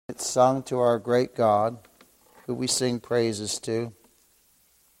It's sung to our great God, who we sing praises to.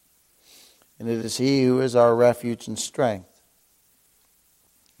 And it is He who is our refuge and strength.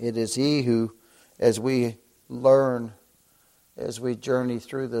 It is He who, as we learn, as we journey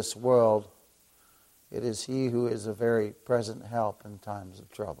through this world, it is He who is a very present help in times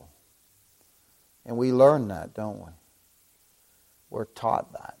of trouble. And we learn that, don't we? We're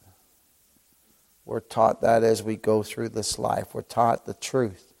taught that. We're taught that as we go through this life. We're taught the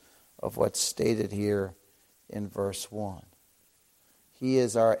truth of what's stated here in verse 1. He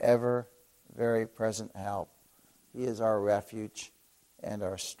is our ever very present help. He is our refuge and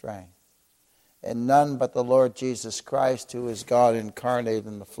our strength. And none but the Lord Jesus Christ, who is God incarnate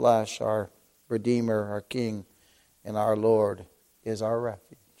in the flesh, our Redeemer, our King, and our Lord, is our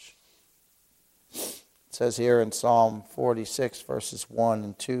refuge. It says here in Psalm 46, verses 1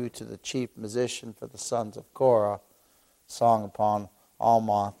 and 2, to the chief musician for the sons of Korah, song upon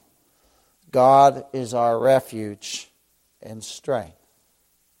Almoth, God is our refuge and strength.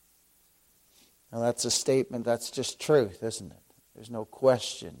 Now that's a statement, that's just truth, isn't it? There's no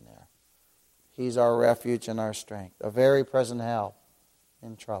question there. He's our refuge and our strength, a very present help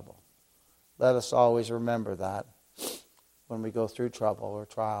in trouble. Let us always remember that when we go through trouble or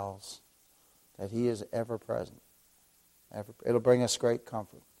trials, that He is ever present. It'll bring us great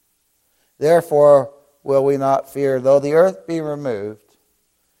comfort. Therefore will we not fear, though the earth be removed,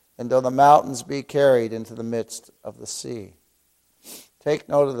 and though the mountains be carried into the midst of the sea. Take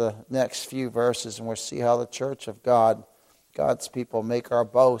note of the next few verses, and we'll see how the church of God, God's people, make our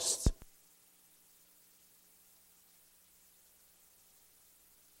boast.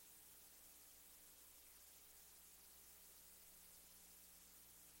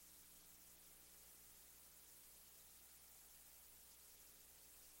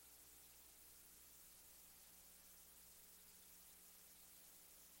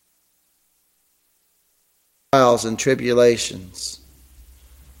 Trials and tribulations.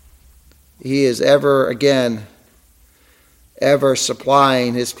 He is ever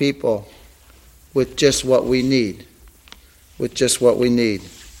supplying His people with just what we need. With just what we need.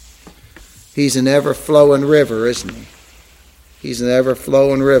 He's an ever-flowing river, isn't He? He's an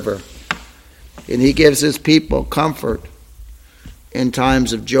ever-flowing river. And He gives His people comfort in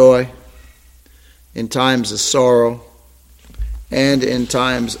times of joy, in times of sorrow, and in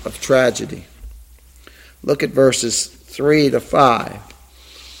times of tragedy. Look at verses 3 to 5.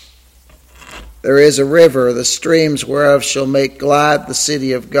 There is a river, the streams whereof shall make glad the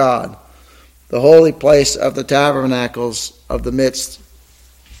city of God, the holy place of the tabernacles of the midst,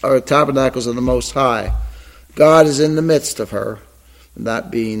 or tabernacles of the Most High. God is in the midst of her, and that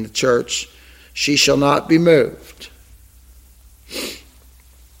being the church. She shall not be moved.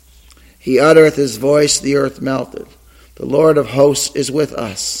 He uttereth His voice, the earth melted. The Lord of hosts is with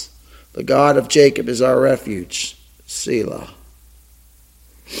us. The God of Jacob is our refuge. Selah.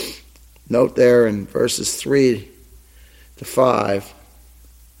 Note there in verses 3 to 5,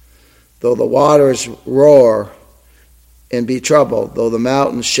 though the waters roar and be troubled, though the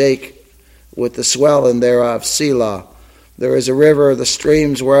mountains shake with the swelling thereof, Selah. There is a river, the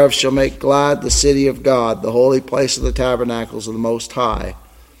streams whereof shall make glad the city of God, the holy place of the tabernacles of the Most High.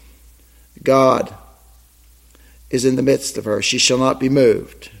 God is in the midst of her. She shall not be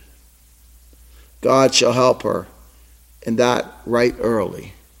moved. God shall help her, and that right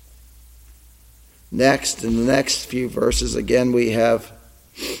early. Next, in the next few verses, again we have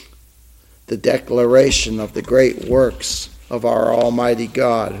the declaration of the great works of our Almighty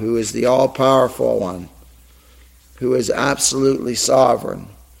God, who is the all-powerful one, who is absolutely sovereign.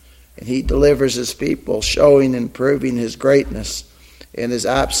 And He delivers His people, showing and proving His greatness and His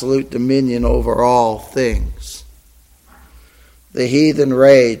absolute dominion over all things. The heathen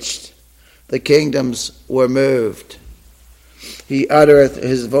raged. The kingdoms were moved. He uttereth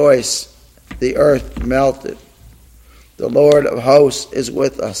His voice, the earth melted. The Lord of hosts is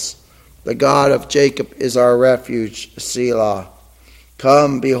with us. The God of Jacob is our refuge, Selah.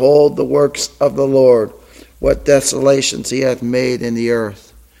 Come, behold the works of the Lord, what desolations He hath made in the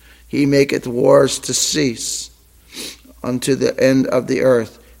earth. He maketh wars to cease unto the end of the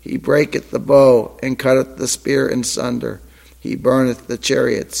earth. He breaketh the bow and cutteth the spear in sunder. He burneth the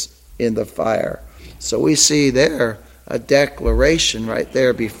chariots in the fire. So we see there a declaration right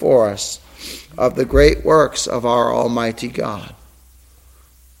there before us of the great works of our Almighty God.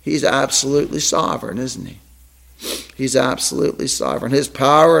 He's absolutely sovereign, isn't He? He's absolutely sovereign. His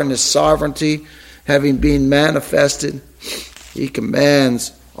power and His sovereignty having been manifested, He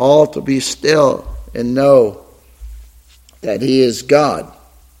commands all to be still and know that He is God.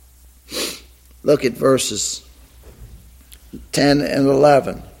 Look at verses 10 and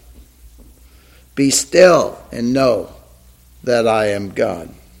 11. Be still and know that I am God.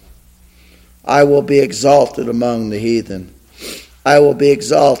 I will be exalted among the heathen. I will be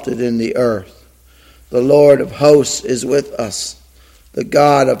exalted in the earth. The Lord of hosts is with us. The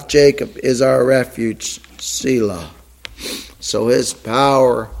God of Jacob is our refuge. Selah. So his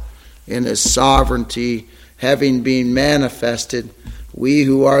power and his sovereignty having been manifested, we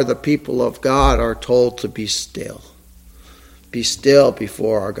who are the people of God are told to be still. Be still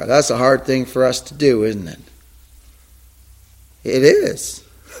before our God. That's a hard thing for us to do, isn't it? It is.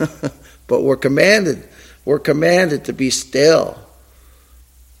 But we're commanded to be still.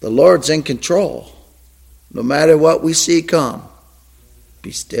 The Lord's in control. No matter what we see come,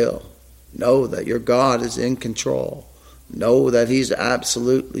 be still. Know that your God is in control. Know that he's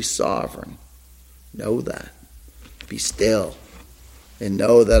absolutely sovereign. Know that. Be still and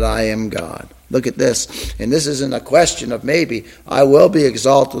know that I am God. Look at this. And this isn't a question of maybe. I will be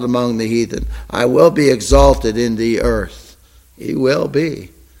exalted among the heathen. I will be exalted in the earth. He will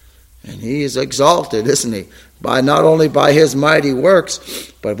be. And he is exalted, isn't he? Not only by his mighty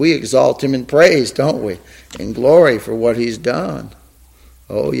works, but we exalt him in praise, don't we? In glory for what he's done.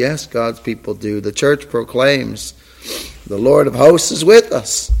 Oh yes, God's people do. The church proclaims, the Lord of hosts is with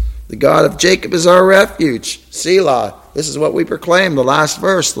us. The God of Jacob is our refuge. Selah. This is what we proclaim, the last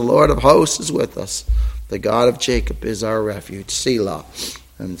verse. The Lord of hosts is with us. The God of Jacob is our refuge. Selah.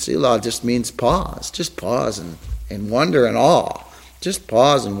 And Selah just means pause. Just pause and wonder and awe. Just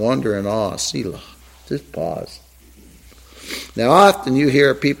pause and wonder and awe. Selah. Just pause. Now often you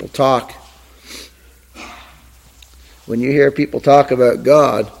hear people talk. When you hear people talk about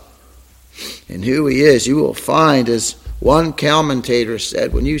God and who he is, you will find, as one commentator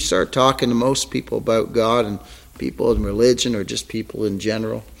said, when you start talking to most people about God and people in religion or just people in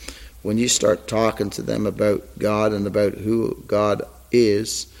general, when you start talking to them about God and about who God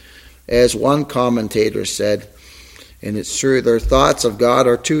is, as one commentator said, and it's true, their thoughts of God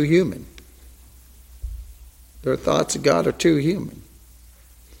are too human. Their thoughts of God are too human.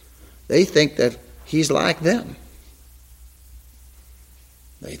 They think that he's like them.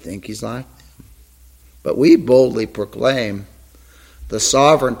 They think he's like them. But we boldly proclaim the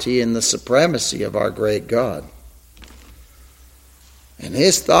sovereignty and the supremacy of our great God. And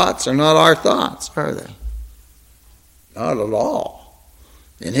his thoughts are not our thoughts, are they? Not at all.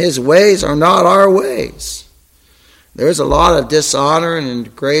 And his ways are not our ways. There's a lot of dishonor and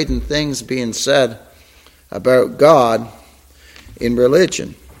degrading things being said about God in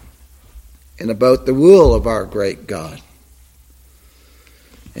religion and about the rule of our great God.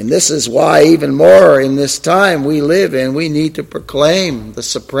 And this is why even more in this time we live in, we need to proclaim the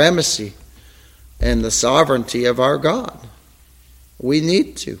supremacy and the sovereignty of our God. We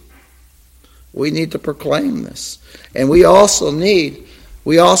need to. We need to proclaim this. And we also need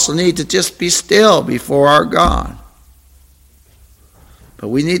to just be still before our God. But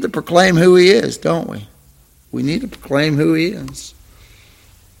we need to proclaim who he is, don't we? We need to proclaim who he is.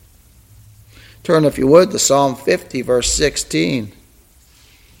 Turn, if you would, to Psalm 50, verse 16.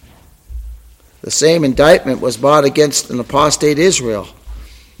 The same indictment was brought against an apostate Israel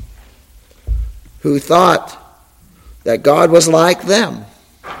who thought that God was like them.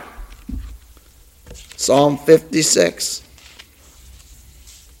 Psalm 56.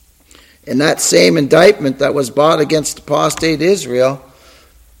 And that same indictment that was brought against apostate Israel,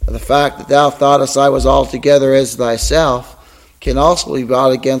 the fact that thou thoughtest I was altogether as thyself, can also be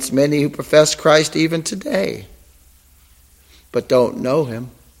brought against many who profess Christ even today, but don't know him.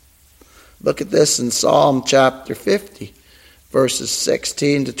 Look at this in Psalm chapter 50, verses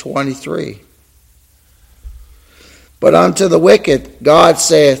 16 to 23. But unto the wicked God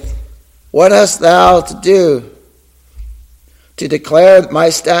saith, what hast thou to do to declare my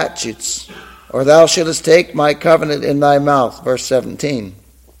statutes? Or thou shouldest take my covenant in thy mouth. Verse 17.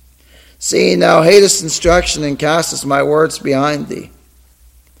 Seeing thou hatest instruction and castest my words behind thee.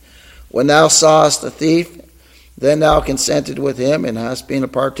 When thou sawest a thief, then thou consented with him, and hast been a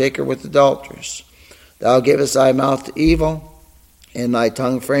partaker with adulterers. Thou givest thy mouth to evil, and thy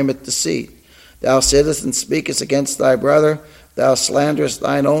tongue frameth deceit. Thou sittest and speakest against thy brother. Thou slanderest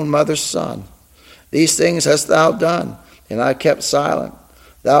thine own mother's son. These things hast thou done, and I kept silent.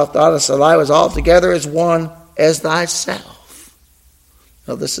 Thou thoughtest that I was altogether as one as thyself.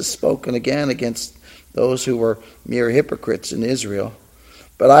 Now this is spoken again against those who were mere hypocrites in Israel.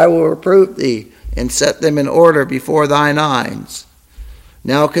 But I will reprove thee, and set them in order before thine eyes.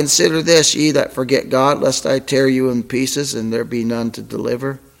 Now consider this, ye that forget God, lest I tear you in pieces, and there be none to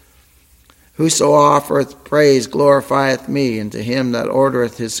deliver. Whoso offereth praise glorifieth me, and to him that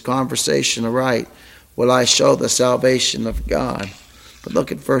ordereth his conversation aright will I show the salvation of God. But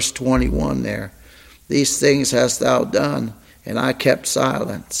look at verse 21 there. these things hast thou done, and I kept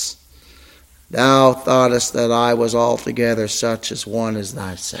silence. Thou thoughtest that I was altogether such as one as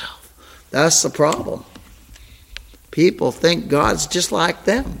thyself. That's the problem. People think God's just like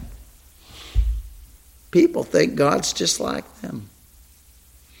them. People think God's just like them.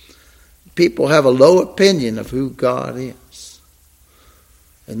 People have a low opinion of who God is.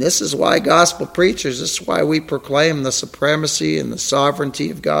 And this is why gospel preachers, this is why we proclaim the supremacy and the sovereignty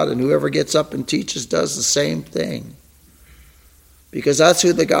of God, and whoever gets up and teaches does the same thing. Because that's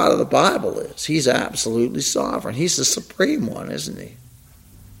who the God of the Bible is. He's absolutely sovereign. He's the supreme one, isn't he?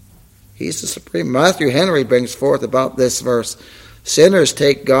 He's the supreme. Matthew Henry brings forth about this verse. Sinners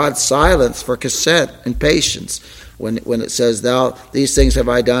take God's silence for consent and patience when it says, these things have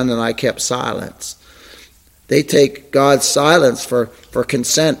I done and I kept silence. They take God's silence for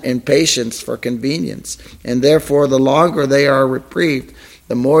consent and patience for convenience. And therefore, the longer they are reprieved,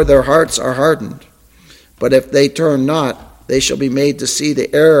 the more their hearts are hardened. But if they turn not, they shall be made to see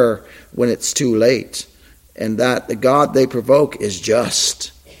the error when it's too late, and that the God they provoke is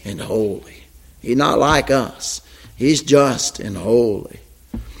just and holy. He's not like us. He's just and holy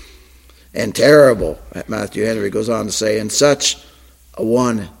and terrible, Matthew Henry goes on to say, and such a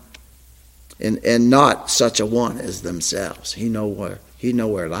one, and not such a one as themselves. He nowhere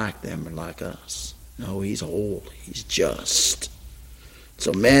like them or like us. No, he's holy. He's just.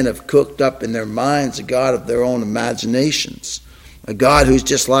 So men have cooked up in their minds a God of their own imaginations, a God who's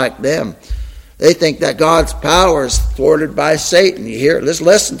just like them. They think that God's power is thwarted by Satan. You hear it? Just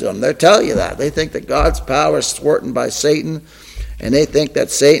listen to them. They'll tell you that. They think that God's power is thwarted by Satan, and they think that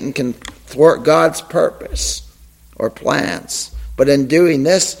Satan can thwart God's purpose or plans. But in doing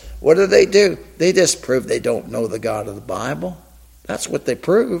this, what do? They just prove they don't know the God of the Bible. That's what they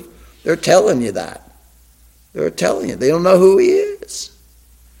prove. They're telling you that. They're telling you. They don't know who he is.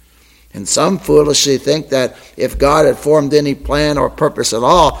 And some foolishly think that if God had formed any plan or purpose at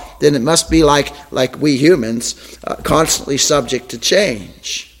all, then it must be like we humans, constantly subject to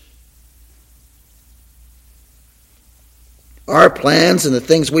change. Our plans and the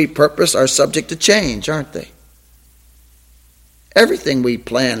things we purpose are subject to change, aren't they? Everything we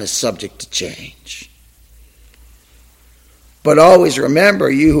plan is subject to change. But always remember,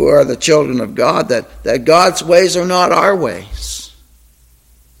 you who are the children of God, that God's ways are not our ways.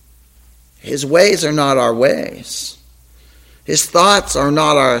 His ways are not our ways. His thoughts are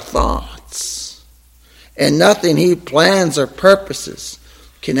not our thoughts. And nothing he plans or purposes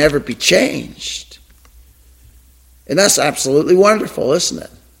can ever be changed. And that's absolutely wonderful, isn't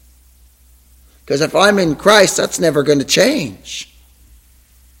it? Because if I'm in Christ, that's never going to change.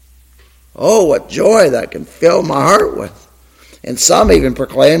 Oh, what joy that can fill my heart with. And some even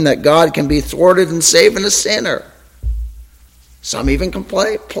proclaim that God can be thwarted in saving a sinner. Some even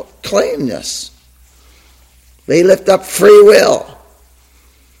claim this. They lift up free will.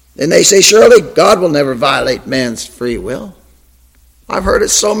 And they say, surely God will never violate man's free will. I've heard it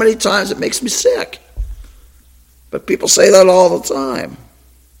so many times it makes me sick. But people say that all the time.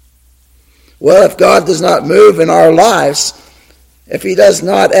 Well, if God does not move in our lives, if he does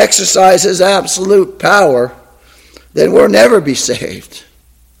not exercise his absolute power, then we'll never be saved.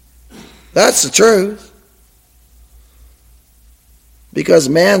 That's the truth. Because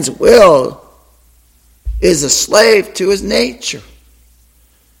man's will is a slave to his nature.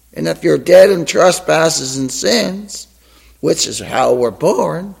 And if you're dead in trespasses and sins, which is how we're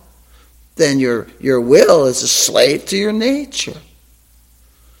born, then your will is a slave to your nature.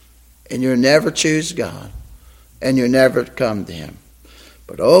 And you'll never choose God. And you'll never come to him.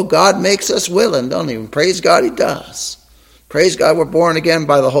 But God makes us willing, don't he? And praise God, he does. Praise God, we're born again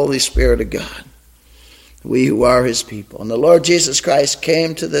by the Holy Spirit of God. We who are his people. And the Lord Jesus Christ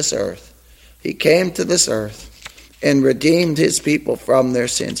came to this earth. He came to this earth and redeemed his people from their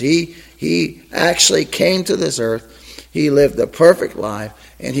sins. He actually came to this earth. He lived a perfect life.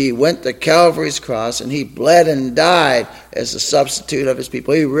 And he went to Calvary's cross. And he bled and died as a substitute of his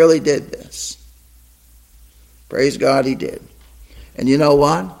people. He really did this. Praise God, he did. And you know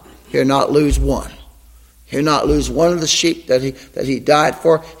what? He'll not lose one. He'll not lose one of the sheep that he died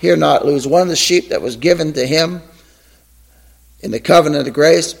for. He'll not lose one of the sheep that was given to him in the covenant of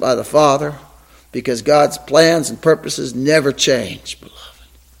grace by the Father, because God's plans and purposes never change, beloved.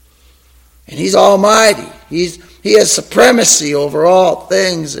 And he's almighty. He has supremacy over all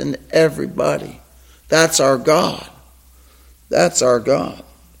things and everybody. That's our God. That's our God.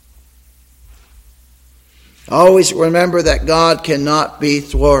 Always remember that God cannot be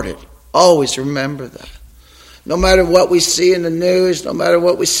thwarted. Always remember that. No matter what we see in the news, no matter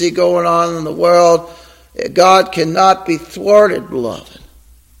what we see going on in the world, God cannot be thwarted, beloved.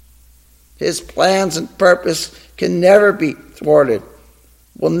 His plans and purpose can never be thwarted,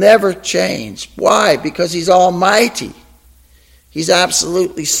 will never change. Why? Because he's almighty. He's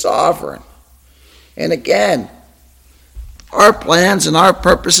absolutely sovereign. And again, our plans and our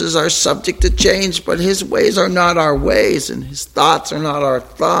purposes are subject to change, but his ways are not our ways, and his thoughts are not our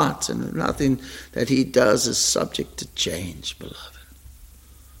thoughts, and nothing that he does is subject to change, beloved.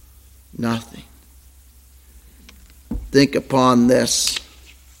 Nothing. Think upon this.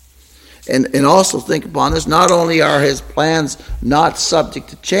 And also think upon this, not only are his plans not subject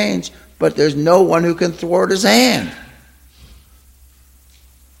to change, but there's no one who can thwart his hand.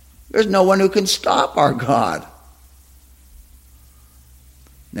 There's no one who can stop our God.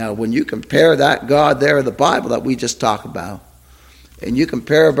 Now, when you compare that God there in the Bible that we just talked about, and you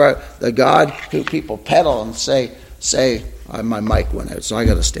compare about the God who people peddle and say, my mic went out, so I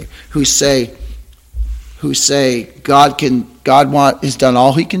got to stay. Who say God has done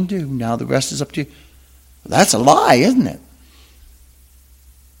all he can do. Now the rest is up to you. That's a lie, isn't it?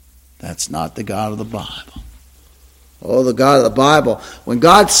 That's not the God of the Bible. Oh, the God of the Bible. When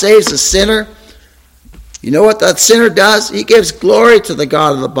God saves a sinner, you know what that sinner does? He gives glory to the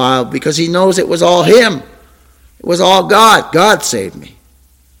God of the Bible because he knows it was all him. It was all God. God saved me.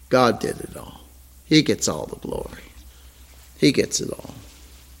 God did it all. He gets all the glory. He gets it all.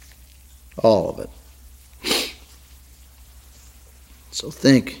 All of it. So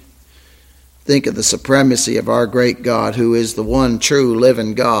think of the supremacy of our great God, who is the one true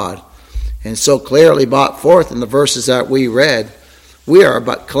living God, and so clearly brought forth in the verses that we read. We are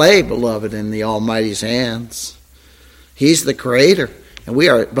but clay, beloved, in the Almighty's hands. He's the creator, and we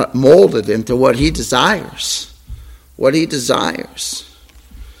are but molded into what he desires. What he desires.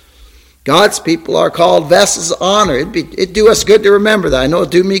 God's people are called vessels of honor. It'd do us good to remember that. I know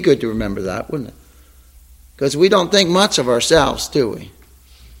it'd do me good to remember that, wouldn't it? Because we don't think much of ourselves, do we?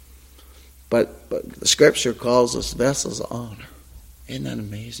 But the Scripture calls us vessels of honor. Isn't that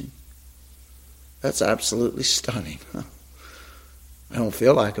amazing? That's absolutely stunning. I don't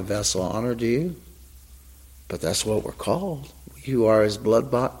feel like a vessel of honor, do you? But that's what we're called. We who are his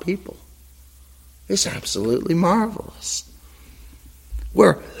blood-bought people. It's absolutely marvelous.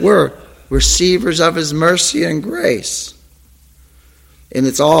 We're receivers of his mercy and grace. And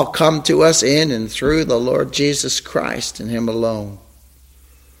it's all come to us in and through the Lord Jesus Christ and him alone.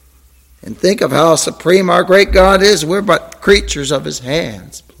 And think of how supreme our great God is. We're but creatures of his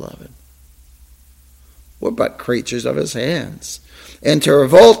hands, beloved. We're but creatures of his hands. And to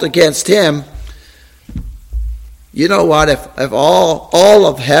revolt against him, you know what? If all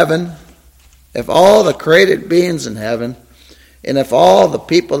of heaven, if all the created beings in heaven, and if all the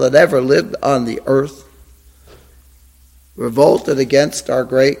people that ever lived on the earth revolted against our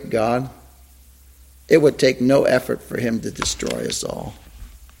great God, it would take no effort for him to destroy us all.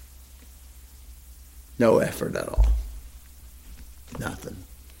 No effort at all. Nothing.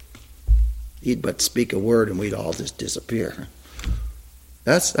 He'd but speak a word and we'd all just disappear.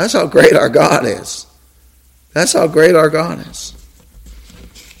 That's how great our God is. That's how great our God is.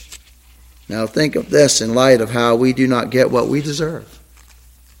 Now think of this in light of how we do not get what we deserve.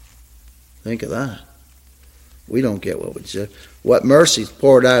 Think of that. We don't get what we deserve. What mercy's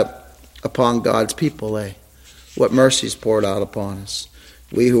poured out upon God's people, eh? What mercy's poured out upon us.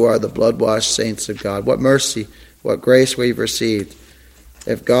 We who are the blood-washed saints of God. What mercy, what grace we've received.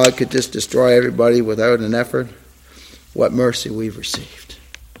 If God could just destroy everybody without an effort, what mercy we've received.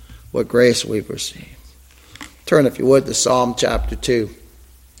 What grace we've received. Turn, if you would, to Psalm chapter 2.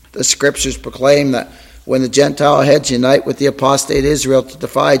 The Scriptures proclaim that when the Gentile heads unite with the apostate Israel to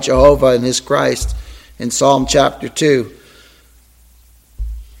defy Jehovah and his Christ, in Psalm chapter 2.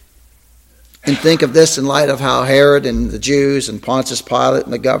 And think of this in light of how Herod and the Jews and Pontius Pilate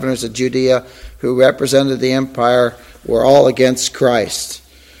and the governors of Judea who represented the empire were all against Christ.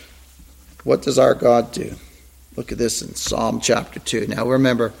 What does our God do? Look at this in Psalm chapter 2. Now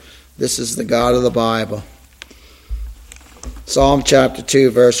remember, this is the God of the Bible. Psalm chapter 2,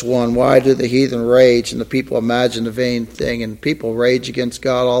 verse 1. Why do the heathen rage and the people imagine a vain thing? And people rage against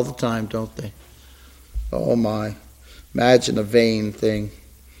God all the time, don't they? Oh my. Imagine a vain thing.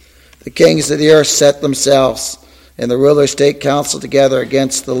 The kings of the earth set themselves, and the rulers take counsel together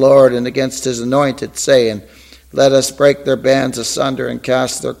against the Lord and against his anointed, saying, let us break their bands asunder and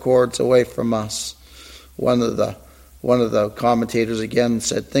cast their cords away from us. One of the commentators again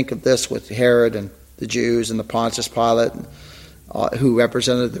said, think of this with Herod and the Jews and the Pontius Pilate, who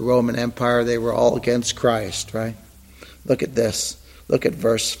represented the Roman Empire. They were all against Christ, right? Look at this. Look at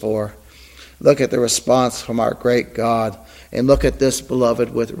verse 4. Look at the response from our great God. And look at this,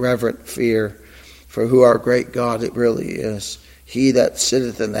 beloved, with reverent fear for who our great God it really is. he that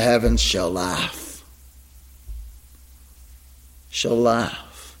sitteth in the heavens shall laugh. Shall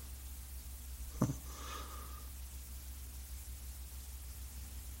laugh.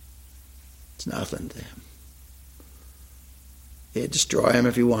 It's nothing to him. He'd destroy him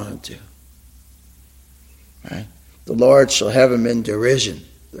if he wanted to. Right? The Lord shall have him in derision.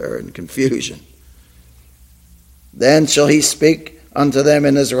 They're in confusion. Then shall he speak unto them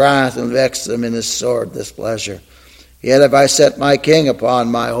in his wrath, and vex them in his sword displeasure. Yet have I set my king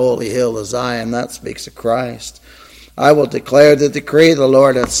upon my holy hill of Zion. That speaks of Christ. I will declare the decree. The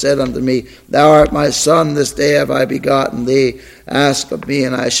Lord hath said unto me, Thou art my son, this day have I begotten thee. Ask of me,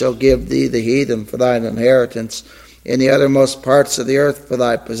 and I shall give thee the heathen for thine inheritance, in the uttermost parts of the earth for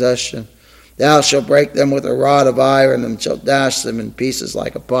thy possession. Thou shalt break them with a rod of iron, and shalt dash them in pieces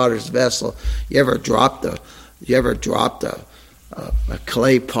like a potter's vessel. You ever dropped a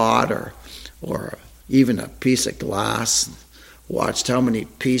clay pot or even a piece of glass? Watched how many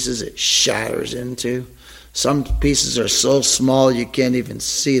pieces it shatters into. Some pieces are so small you can't even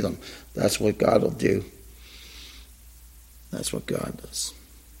see them. That's what God will do. That's what God does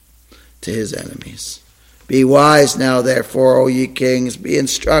to his enemies. Be wise now, therefore, O ye kings. Be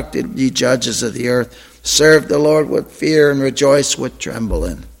instructed, ye judges of the earth. Serve the Lord with fear and rejoice with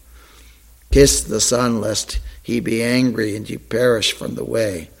trembling. Kiss the Son, lest he be angry and ye perish from the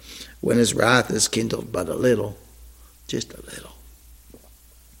way, when his wrath is kindled but a little, just a little.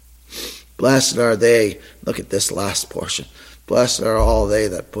 Blessed are they, look at this last portion, blessed are all they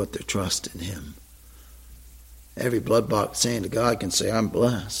that put their trust in him. Every blood-bought saint of God can say, I'm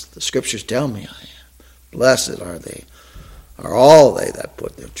blessed. The scriptures tell me I am. Blessed are all they that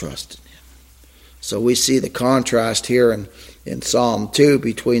put their trust in him. So we see the contrast here in Psalm 2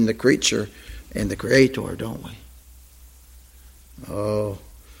 between the creature and the Creator, don't we? Oh,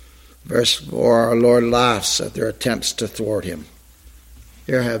 verse 4, our Lord laughs at their attempts to thwart him.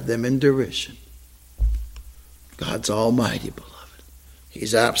 Here have them in derision. God's almighty, beloved.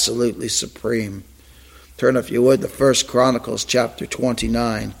 He's absolutely supreme. Turn, if you would, to 1 Chronicles chapter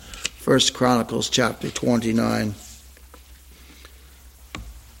 29. 1 Chronicles chapter 29.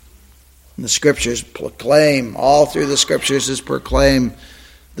 And the scriptures proclaim, all through the scriptures is proclaim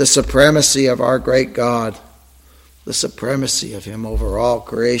the supremacy of our great God, the supremacy of him over all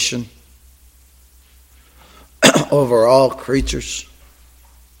creation, over all creatures.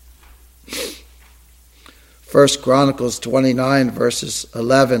 1 Chronicles 29, verses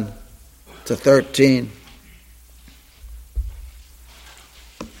 11 to 13.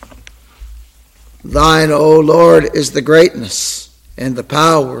 Thine, O Lord, is the greatness and the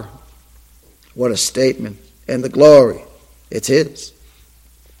power. What a statement. And the glory. It's his.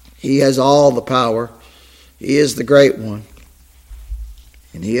 He has all the power. He is the great one.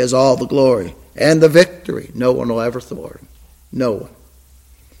 And he has all the glory. And the victory. No one will ever thwart him. No one.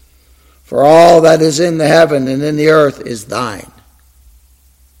 For all that is in the heaven and in the earth is thine.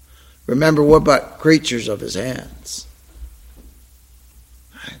 Remember, we're but creatures of his hands.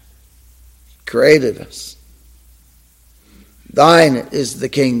 Created us. Thine is the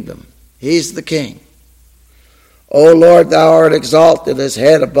kingdom. He's the king. O Lord, thou art exalted as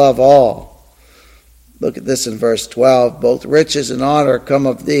head above all. Look at this in verse 12. Both riches and honor come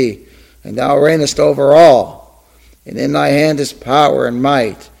of thee, and thou reignest over all. And in thy hand is power and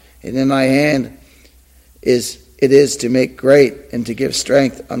might, and in thy hand it is to make great and to give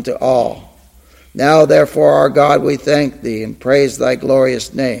strength unto all. Now therefore, our God, we thank thee and praise thy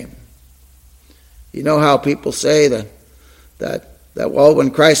glorious name. You know how people say that well,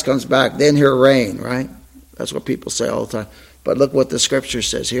 when Christ comes back, then he'll reign, right? That's what people say all the time. But look what the scripture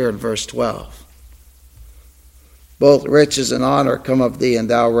says here in verse 12. Both riches and honor come of thee, and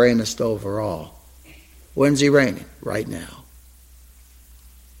thou reignest over all. When's he reigning? Right now.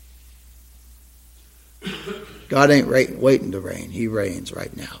 God ain't waiting to reign. He reigns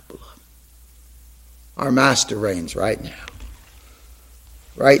right now, beloved. Our master reigns right now.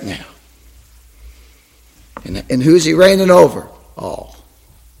 Right now. And who's he reigning over? All.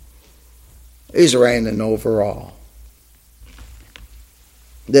 He's reigning over all.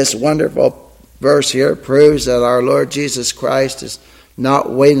 This wonderful verse here proves that our Lord Jesus Christ is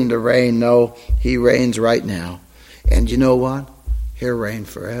not waiting to reign. No, he reigns right now. And you know what? He'll reign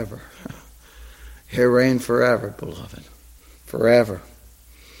forever. He'll reign forever, beloved. Forever.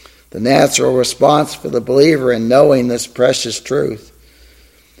 The natural response for the believer in knowing this precious truth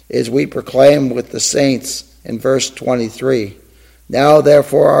is we proclaim with the saints in verse 23. Now,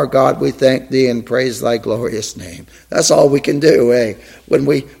 therefore, our God, we thank thee and praise thy glorious name. That's all we can do, eh? When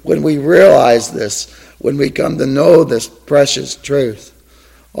we realize this, when we come to know this precious truth,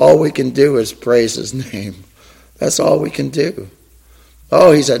 all we can do is praise his name. That's all we can do.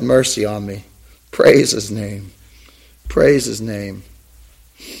 Oh, he's had mercy on me. Praise his name. Praise his name.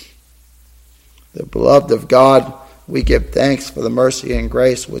 The beloved of God, we give thanks for the mercy and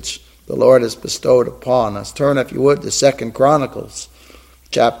grace which the Lord has bestowed upon us. Turn, if you would, to 2 Chronicles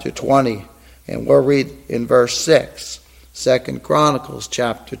chapter 20, and we'll read in verse 6. 2 Chronicles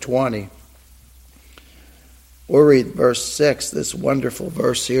chapter 20. We'll read verse 6, this wonderful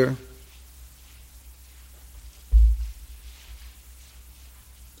verse here.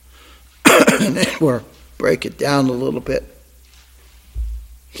 And then we'll break it down a little bit.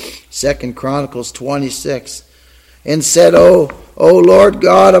 2 Chronicles 26. And said, O Lord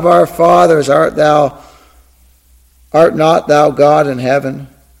God of our fathers, art not thou God in heaven?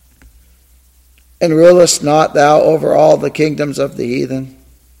 And rulest not thou over all the kingdoms of the heathen?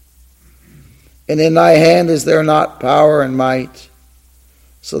 And in thy hand is there not power and might,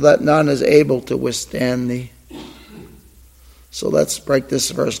 so that none is able to withstand thee? So let's break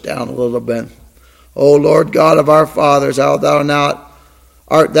this verse down a little bit. O Lord God of our fathers, art thou not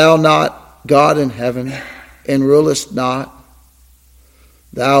God in heaven, and rulest not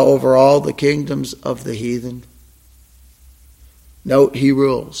thou over all the kingdoms of the heathen? Note, he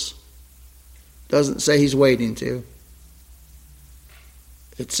rules. Doesn't say he's waiting to.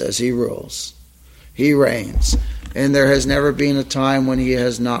 It says he rules. He reigns. And there has never been a time when he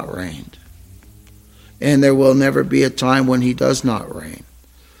has not reigned. And there will never be a time when he does not reign.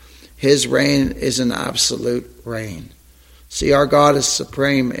 His reign is an absolute reign. See, our God is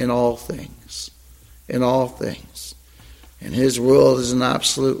supreme in all things. In all things. And his rule is an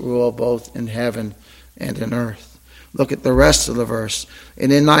absolute rule both in heaven and in earth. Look at the rest of the verse.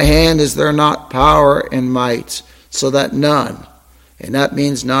 And in thy hand is there not power and might, so that none, and that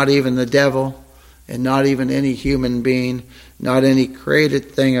means not even the devil, and not even any human being, not any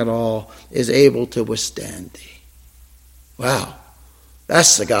created thing at all, is able to withstand thee. Wow,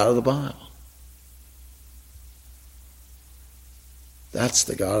 that's the God of the Bible. That's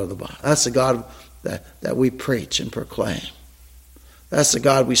the God of the Bible. That's the God that we preach and proclaim. That's the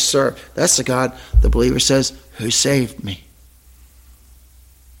God we serve. That's the God, the believer says, who saved me.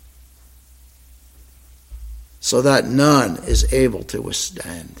 So that none is able to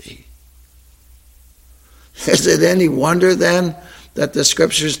withstand thee. Is it any wonder then that the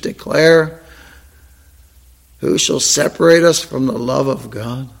scriptures declare, who shall separate us from the love of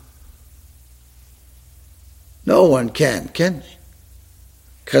God? No one can they?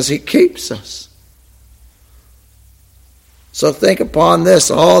 Because he keeps us. So think upon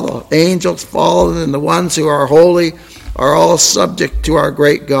this. All the angels fallen and the ones who are holy are all subject to our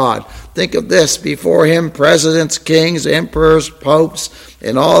great God. Think of this. Before him, presidents, kings, emperors, popes,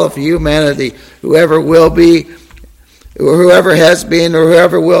 and all of humanity, whoever will be, whoever has been, or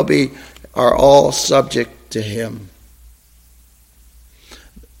whoever will be, are all subject to him.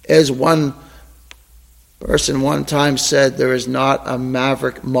 As one person one time said, there is not a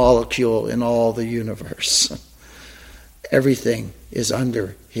maverick molecule in all the universe. Everything is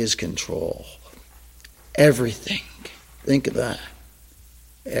under his control. Everything. Think of that.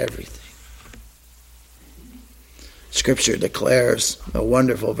 Everything. Scripture declares, a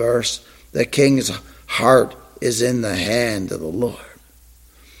wonderful verse, the king's heart is in the hand of the Lord.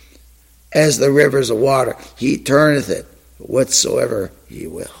 As the rivers of water, he turneth it whatsoever he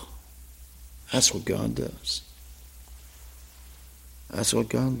will. That's what God does. That's what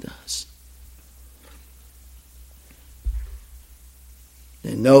God does.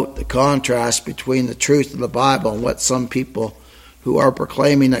 And note the contrast between the truth of the Bible and what some people who are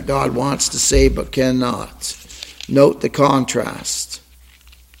proclaiming that God wants to save but cannot. Note the contrast.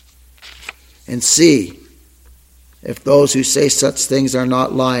 And see if those who say such things are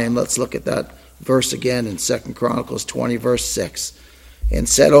not lying. Let's look at that verse again in 2 Chronicles 20, verse 6. And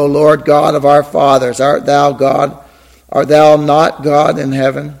said, O Lord God of our fathers, art thou God? Art thou not God in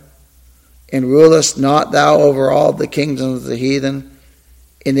heaven? And rulest not thou over all the kingdoms of the heathen?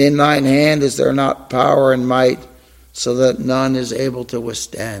 And in thine hand is there not power and might, so that none is able to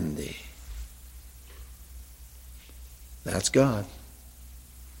withstand thee? That's God.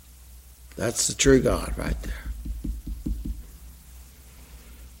 That's the true God right there.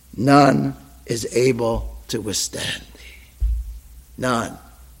 None is able to withstand thee. None.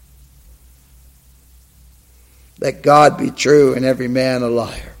 Let God be true and every man a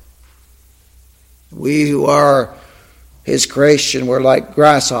liar. We who are his creation were like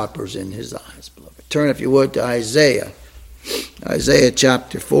grasshoppers in his eyes, beloved. Turn, if you would, to Isaiah. Isaiah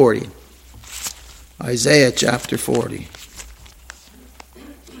chapter 40. Isaiah chapter 40.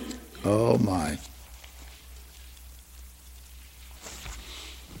 Oh my.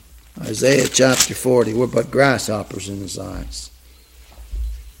 Isaiah chapter 40. We're but grasshoppers in his eyes.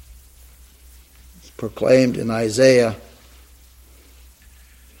 It's proclaimed in Isaiah,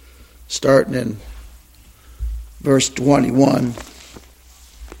 starting in verse 21.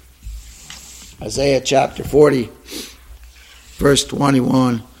 Isaiah chapter 40, verse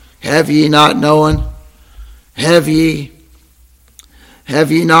 21. Have ye not known? Have ye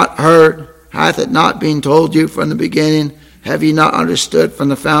not heard? Hath it not been told you from the beginning? Have ye not understood from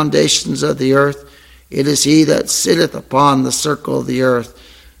the foundations of the earth? It is he that sitteth upon the circle of the earth,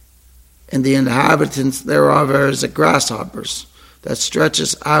 and the inhabitants thereof are as the grasshoppers, that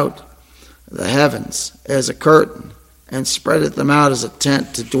stretches out the heavens as a curtain, and spreadeth them out as a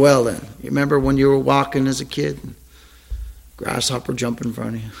tent to dwell in. You remember when you were walking as a kid? Grasshopper jump in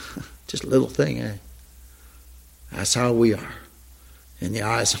front of you. Just a little thing, eh? That's how we are in the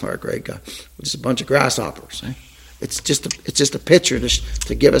eyes of our great God. We're just a bunch of grasshoppers, eh? It's just a picture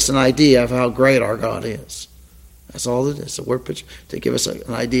to give us an idea of how great our God is. That's all it is, a word picture to give us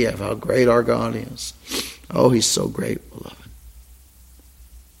an idea of how great our God is. Oh, he's so great, beloved.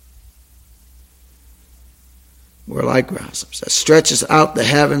 We're like grasshoppers. That stretches out the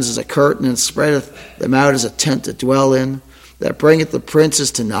heavens as a curtain and spreadeth them out as a tent to dwell in. That bringeth the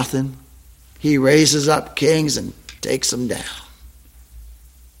princes to nothing. He raises up kings and takes them down.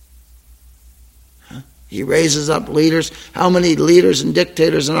 He raises up leaders. How many leaders and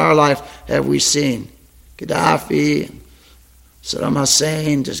dictators in our life have we seen? Gaddafi and Saddam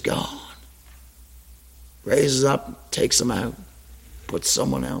Hussein just gone. Raises up, takes them out, puts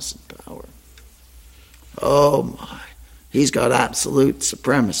someone else in power. Oh my, he's got absolute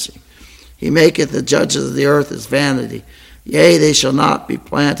supremacy. He maketh the judges of the earth as vanity. Yea, they shall not be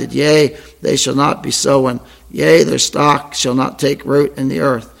planted. Yea, they shall not be sown. Yea, their stock shall not take root in the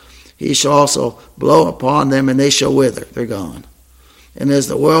earth. He shall also blow upon them, and they shall wither. They're gone. And as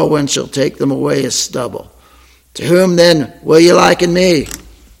the whirlwind shall take them away as stubble. To whom then will ye liken me?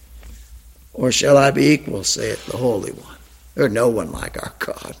 Or shall I be equal, saith the Holy One? There's no one like our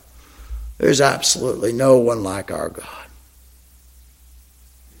God. There's absolutely no one like our God.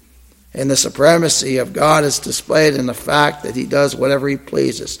 And the supremacy of God is displayed in the fact that he does whatever he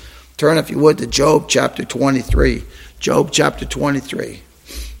pleases. Turn, if you would, to Job chapter 23. Job chapter 23.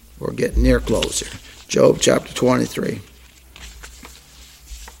 We're getting near close here. Job chapter 23.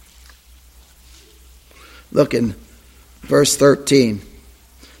 Look in verse 13.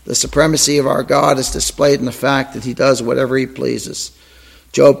 The supremacy of our God is displayed in the fact that he does whatever he pleases.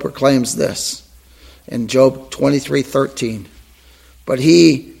 Job proclaims this in Job 23:13. But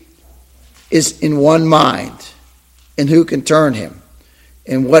he is in one mind, and who can turn him?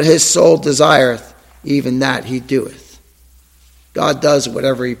 And what his soul desireth, even that he doeth. God does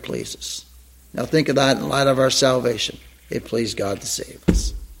whatever he pleases. Now think of that in light of our salvation. It pleased God to save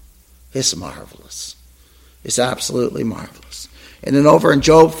us. It's marvelous. It's absolutely marvelous. And then over in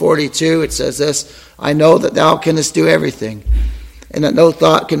Job 42, it says this, I know that thou canst do everything, and that no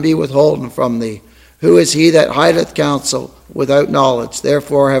thought can be withholden from thee. Who is he that hideth counsel without knowledge?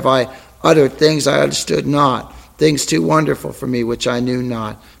 Therefore have I uttered things I understood not, things too wonderful for me which I knew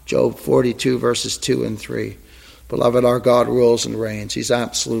not. Job 42, verses 2 and 3. Beloved, our God rules and reigns. He's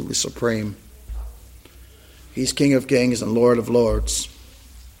absolutely supreme. He's King of kings and Lord of lords.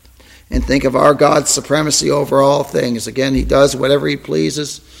 And think of our God's supremacy over all things. Again, he does whatever he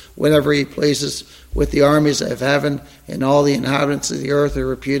pleases, whenever he pleases, with the armies of heaven, and all the inhabitants of the earth are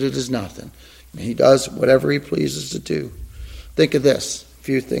reputed as nothing. And he does whatever he pleases to do. Think of this, a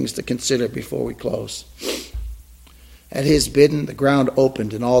few things to consider before we close. At his bidding, the ground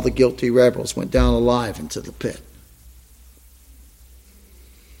opened, and all the guilty rebels went down alive into the pit.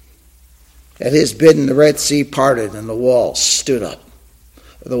 At his bidding, the Red Sea parted, and the walls stood up.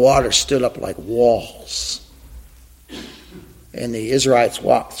 The water stood up like walls. And the Israelites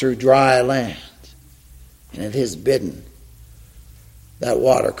walked through dry land. And at his bidding, that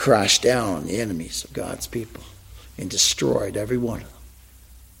water crashed down on the enemies of God's people and destroyed every one of them.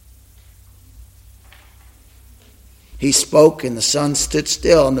 He spoke, and the sun stood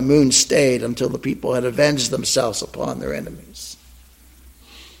still, and the moon stayed until the people had avenged themselves upon their enemies.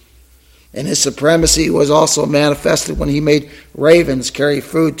 And his supremacy was also manifested when he made ravens carry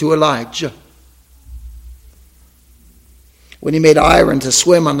food to Elijah. When he made iron to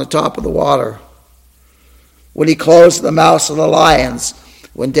swim on the top of the water. When he closed the mouths of the lions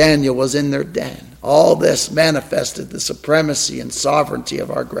when Daniel was in their den. All this manifested the supremacy and sovereignty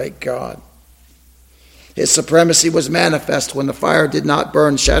of our great God. His supremacy was manifest when the fire did not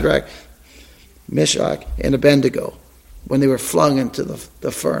burn Shadrach, Meshach, and Abednego when they were flung into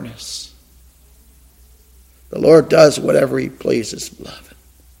the furnace. The Lord does whatever he pleases, beloved.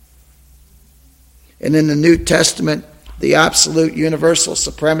 And in the New Testament, the absolute universal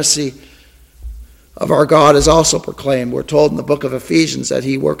supremacy of our God is also proclaimed. We're told in the book of Ephesians that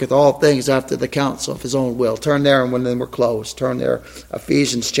he worketh all things after the counsel of his own will. Turn there, and when then we're closed, turn there,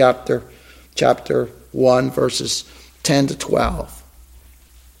 Ephesians chapter 1, verses 10 to 12.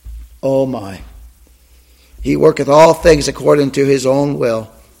 Oh my. He worketh all things according to his own will.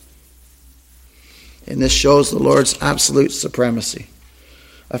 And this shows the Lord's absolute supremacy.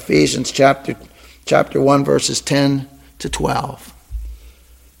 Ephesians chapter 1, verses 10 to 12.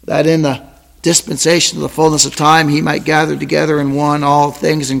 That in the dispensation of the fullness of time he might gather together in one all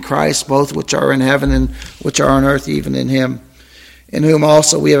things in Christ, both which are in heaven and which are on earth, even in him, in whom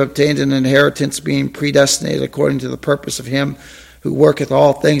also we have obtained an inheritance, being predestinated according to the purpose of him who worketh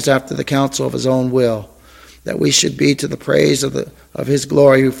all things after the counsel of his own will, that we should be to the praise of his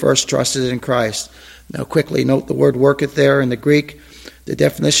glory, who first trusted in Christ. Now quickly note the word worketh there in the Greek. The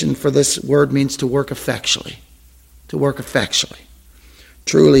definition for this word means to work effectually. To work effectually.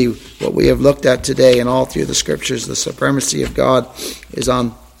 Truly, what we have looked at today and all through the scriptures, the supremacy of God is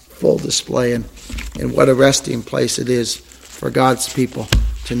on full display. And what a resting place it is for God's people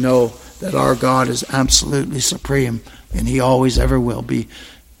to know that our God is absolutely supreme, and he always ever will be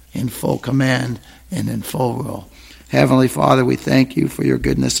in full command and in full rule. Heavenly Father, we thank you for your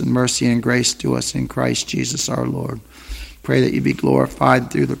goodness and mercy and grace to us in Christ Jesus our Lord. Pray that you be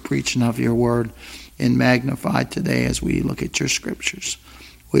glorified through the preaching of your word and magnified today as we look at your scriptures.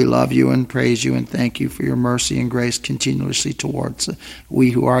 We love you and praise you and thank you for your mercy and grace continuously towards we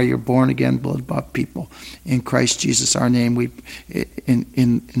who are your born-again, blood-bought people. In Christ Jesus our name, we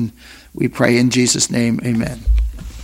pray in Jesus' name, amen.